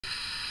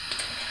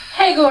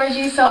Hey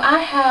gorgies, so I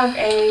have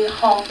a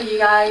haul for you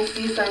guys.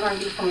 These are going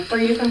to be from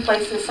 3 different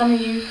places. Some of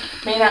you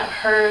may not have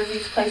heard of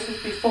these places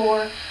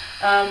before.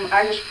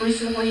 I just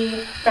recently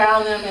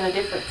found them in a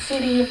different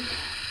city.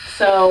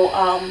 So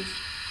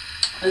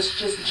let's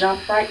just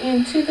jump right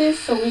into this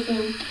so it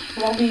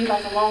won't be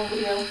like a long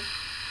video.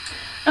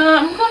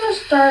 I'm going to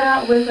start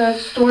out with a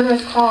store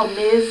that's called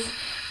Miz,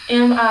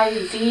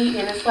 M-I-Z,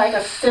 and it's like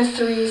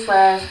accessories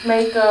slash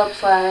makeup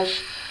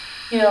slash,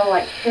 you know,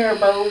 like hair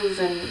bows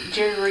and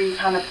jewelry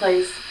kind of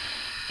place.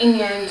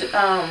 And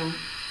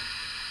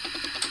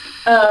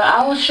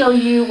I will show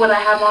you what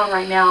I have on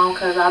right now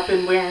because I've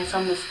been wearing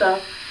some of the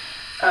stuff.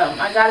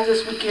 I got it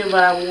this weekend,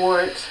 but I wore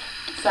it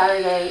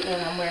Saturday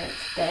and I'm wearing it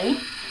today.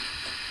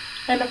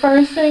 And the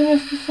first thing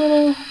is this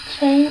little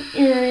chain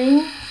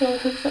earring. So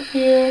it hooks up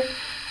here,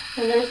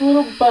 and there's a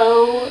little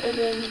bow and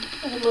then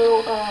a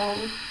little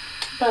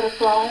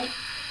butterfly.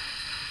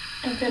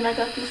 And then I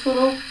got this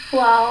little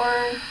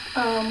flower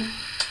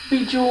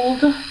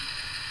bejeweled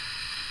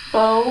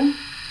bow,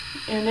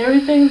 and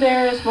everything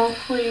there is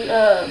mostly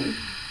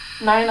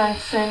 99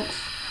 cents,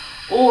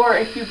 or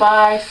if you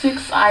buy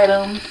 6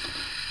 items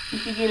you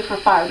can get it for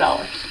 $5.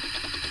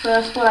 So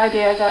that's what I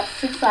did. I got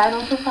 6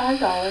 items for $5. I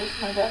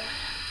got,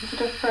 these are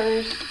the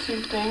first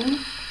 2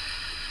 things,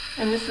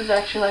 and this is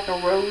actually like a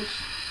rose,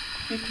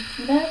 if you can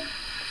see that.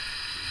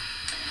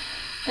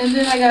 And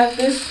then I got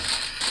this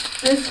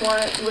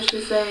one, which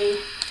is a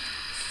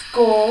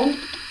skull.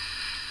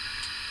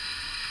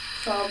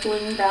 It's all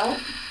blinged out.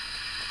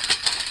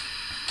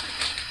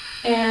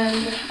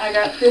 And I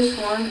got this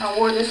one. I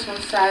wore this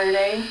one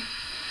Saturday.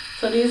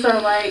 So these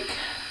are like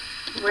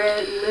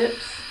red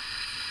lips,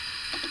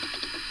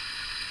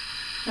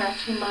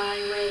 matching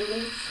my red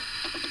lips.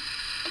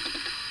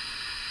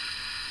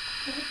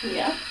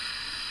 Yeah.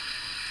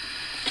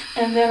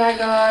 And then I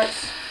got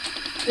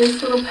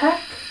this little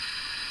pack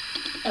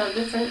of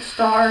different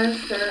stars.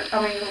 They're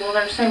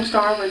the same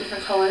star but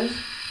different colors.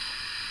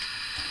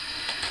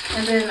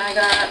 And then I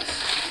got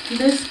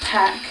this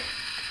pack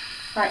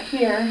right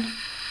here,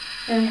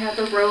 and it had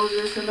the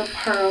roses and the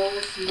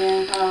pearls, and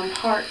then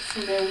hearts,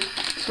 and then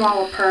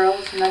smaller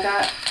pearls. And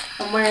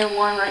I'm wearing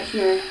one right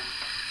here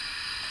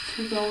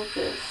to go with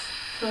this,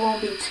 so it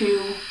won't be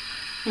too,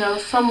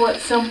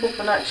 somewhat simple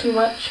but not too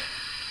much.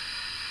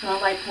 And I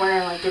like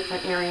wearing like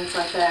different earrings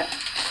like that.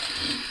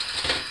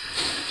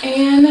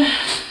 And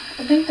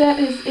I think that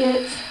is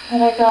it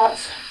that I got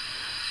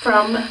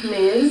from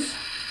Miz.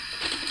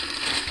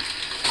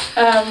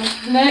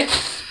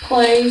 Next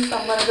place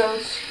I'm gonna go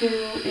to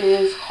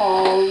is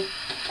called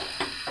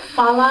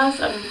Fallas.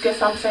 I guess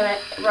I'm saying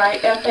it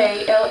right.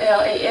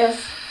 F-A-L-L-A-S.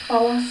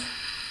 Fallas.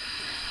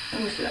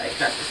 Let me see if I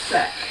got the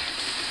sack.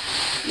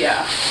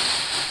 Yeah.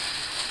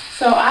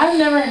 So I've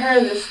never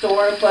heard of this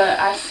store, but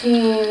I've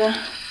seen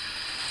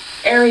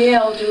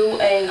Ariel do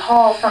a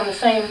haul from the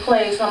same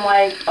place. I'm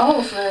like,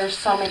 oh, so there's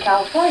some in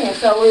California.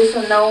 So it's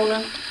a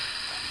known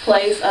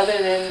place other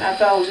than, I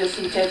thought it was just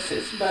in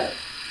Texas, but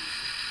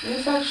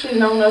it's actually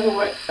known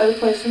other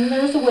places. And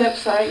there's a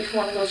website if you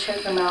want to go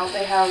check them out.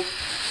 They have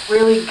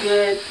really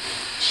good,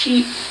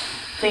 cheap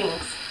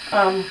things.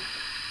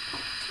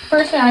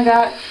 First thing I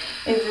got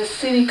is this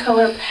City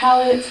Color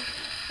palette.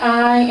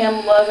 I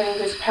am loving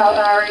this palette.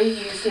 I already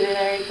used it and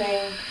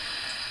everything,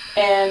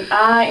 and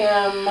I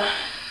am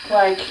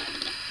like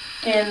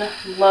in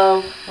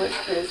love with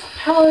this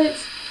palette.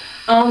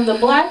 The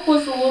black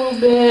was a little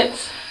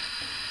bit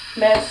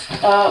messed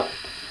up,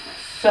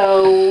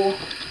 so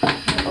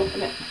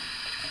open it.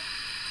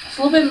 It's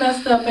a little bit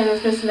messed up and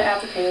it's missing the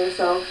applicator,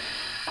 so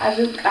I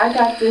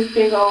got this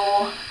big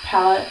old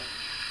palette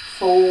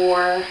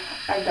for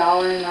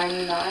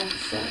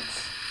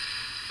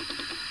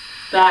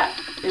 $1.99. That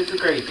is a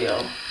great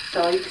deal.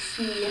 So you can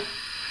see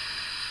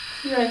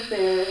right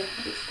there,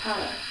 it's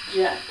kind of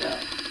jacked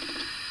up.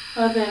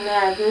 Other than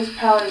that, this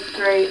palette is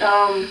great.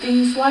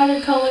 These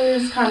lighter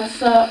colors kind of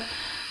suck,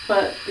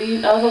 but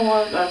these other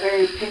ones are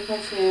very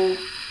pigmented,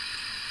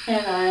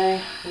 and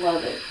I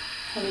love it.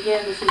 And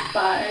again, this is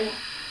by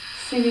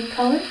City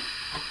Color.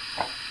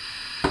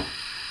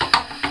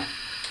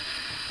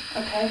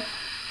 Okay.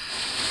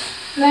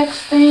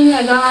 Next thing,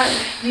 I got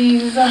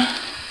these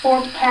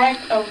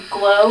 4-pack of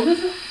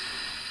gloves.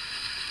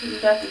 You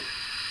got the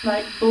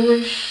like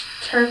bluish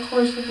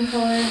turquoise looking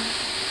color.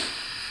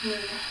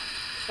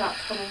 It's not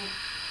coming.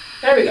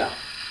 There we go.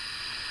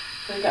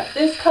 So you got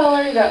this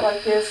color. You got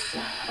like this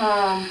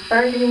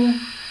burgundy,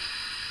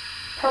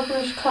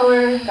 purplish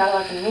color. Got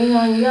like a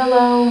neon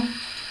yellow,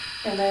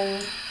 and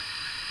then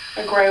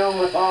a gray one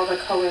with all the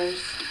colors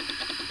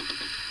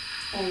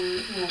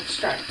and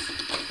stripes.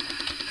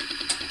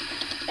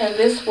 And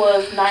this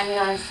was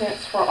 99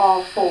 cents for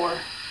all 4.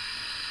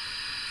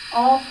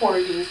 All 4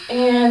 of these.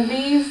 And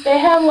these, they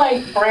have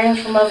like brands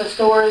from other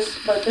stores,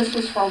 but this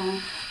was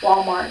from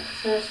Walmart.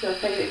 There's the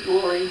Faded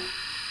Glory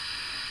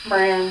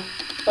brand.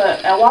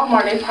 But at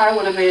Walmart, they probably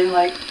would have been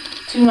like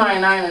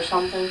 $2.99 or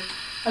something.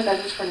 I got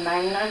this for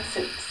 99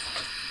 cents.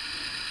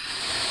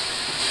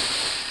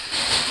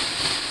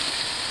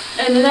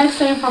 And the next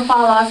thing from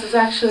Fallas is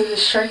actually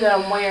this shirt that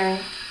I'm wearing.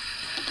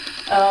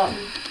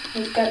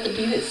 It's got the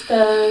beaded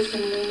studs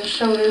and then the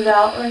shoulders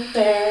out right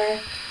there.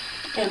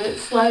 And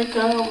it's like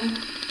on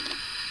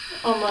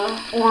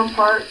the arm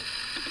part,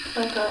 it's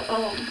like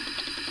a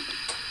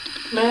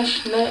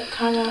mesh net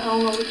kind of, I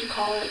don't know what you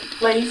call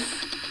it, lace.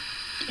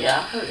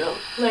 Yeah, here we go,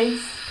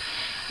 lace.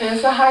 And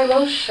it's a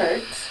high-low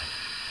shirt.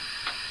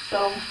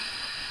 So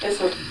it's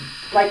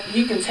like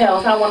you can tell,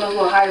 it's not one of those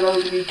little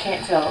high-lows where you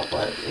can't tell,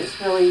 but it's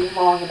really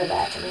long in the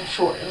back and then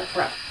short in the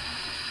front.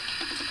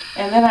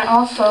 And then I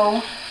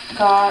also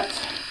got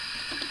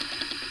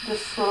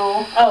this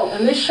little,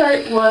 and this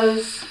shirt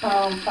was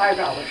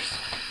 $5.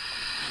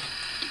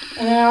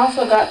 And then I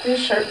also got this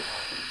shirt,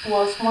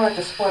 well, it's more like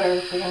a sweater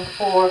thing,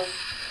 for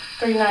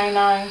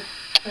 $3.99.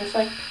 It's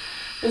like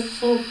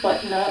this little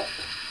button up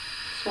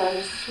sweater.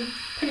 It's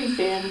pretty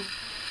thin.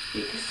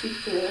 You can see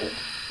through it.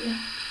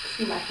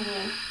 See my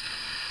hand.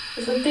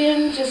 It's a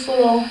thin, just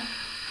little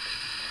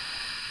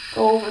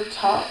go over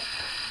top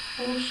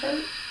little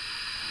shirt.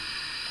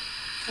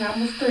 That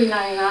was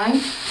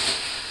 $3.99.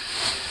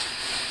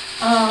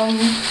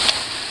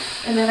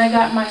 And then I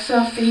got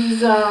myself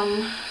these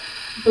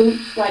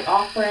boots, like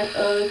off-brand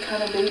UGG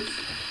kind of boots.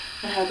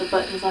 I have the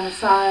buttons on the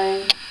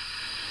side.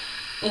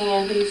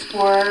 And these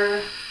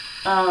were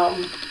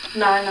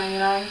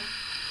 $9.99.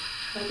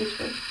 So these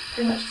were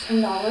pretty much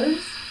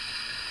 $10.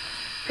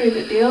 Pretty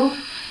good deal.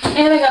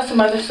 And I got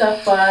some other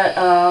stuff, but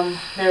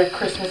they're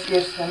Christmas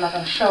gifts, so I'm not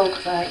going to show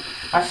because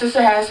my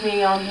sister has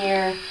me on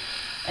here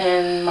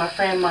and my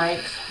friend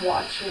might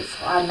watch it,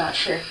 so I'm not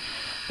sure.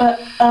 But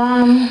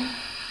I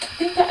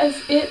think that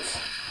is it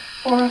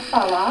for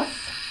Fallas.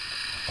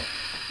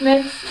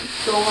 Next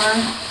store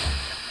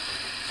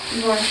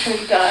I'm going to show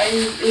you guys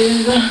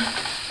is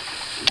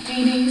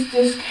Dee Dee's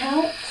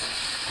Discount.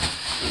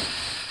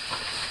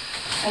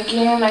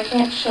 Again, I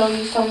can't show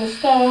you some of the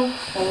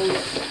stuff because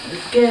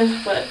it's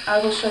gifts, but I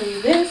will show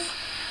you this.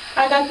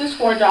 I got this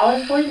for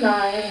 $1.49,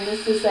 and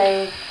this is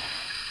a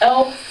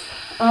e.l.f.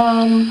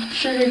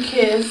 Sugar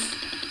Kiss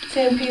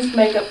 10-piece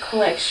makeup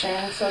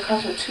collection. So it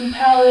comes with 2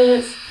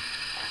 palettes.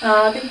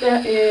 I think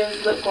that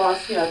is lip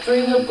gloss. Yeah,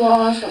 3 lip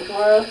gloss,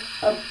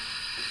 a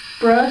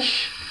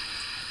brush,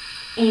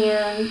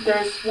 and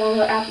there's one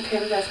little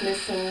applicator that's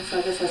missing. So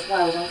I guess that's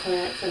why I was on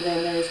clearance. And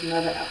then there's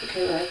another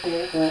applicator right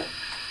there, but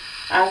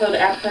I thought the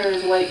applicator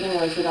is away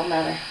anyway, so it don't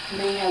matter. And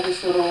then you have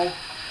this little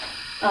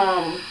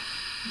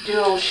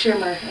dual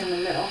shimmer in the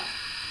middle.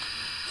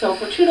 So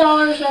for $2,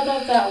 I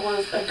thought that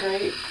was a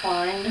great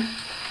find.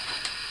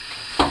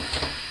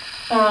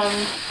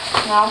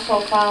 I also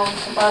found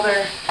some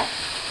other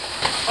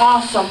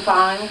awesome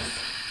finds.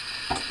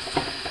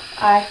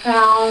 I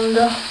found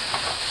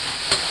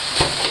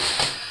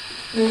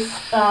this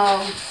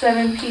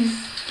 7-piece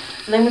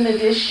limited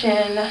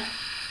edition.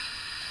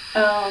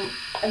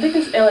 I think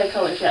it's LA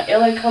Colors. Yeah,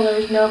 LA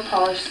Colors nail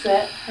polish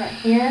set right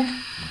here. You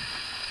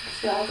can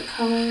see all the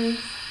colors.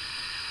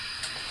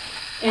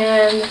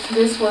 And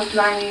this was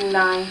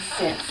 99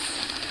 cents.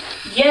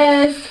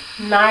 Yes,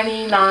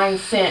 99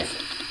 cents.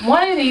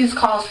 One of these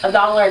cost $1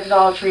 at the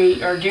Dollar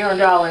Tree or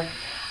 $0.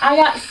 I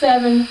got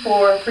 7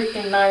 for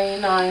freaking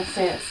 99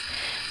 cents.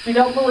 If you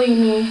don't believe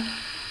me,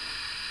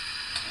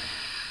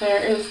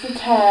 there is the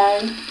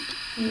tag.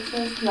 It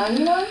says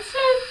 99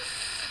 cents.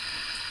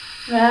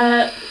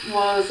 That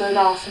was an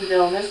awesome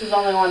deal. And this is the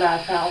only one that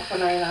I found for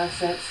 99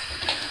 cents.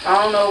 I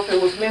don't know if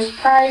it was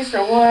mispriced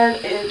or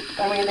what.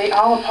 I mean,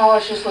 all the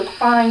polishes look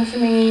fine to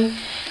me.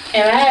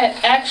 And I had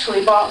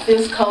actually bought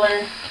this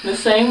color the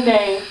same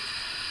day.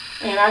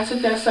 And I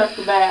took that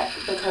sucker back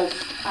because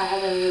I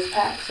have it in this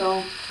pack.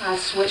 So I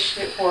switched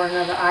it for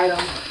another item.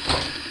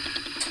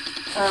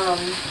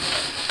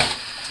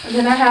 And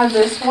then I have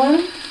this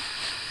one.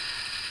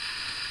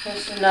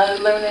 There's another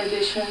limited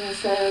edition, it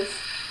says.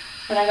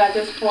 And I got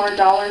this for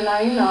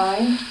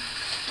 $1.99.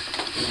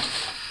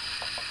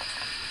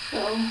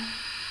 So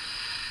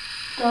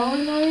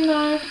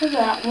 $1.99 for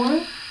that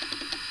one.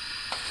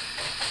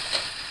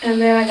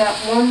 And then I got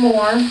one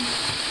more.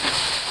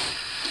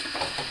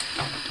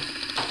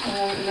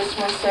 And this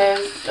one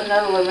says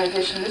another limited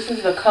edition. This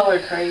is the Color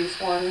Craze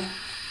one.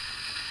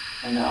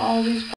 I got all these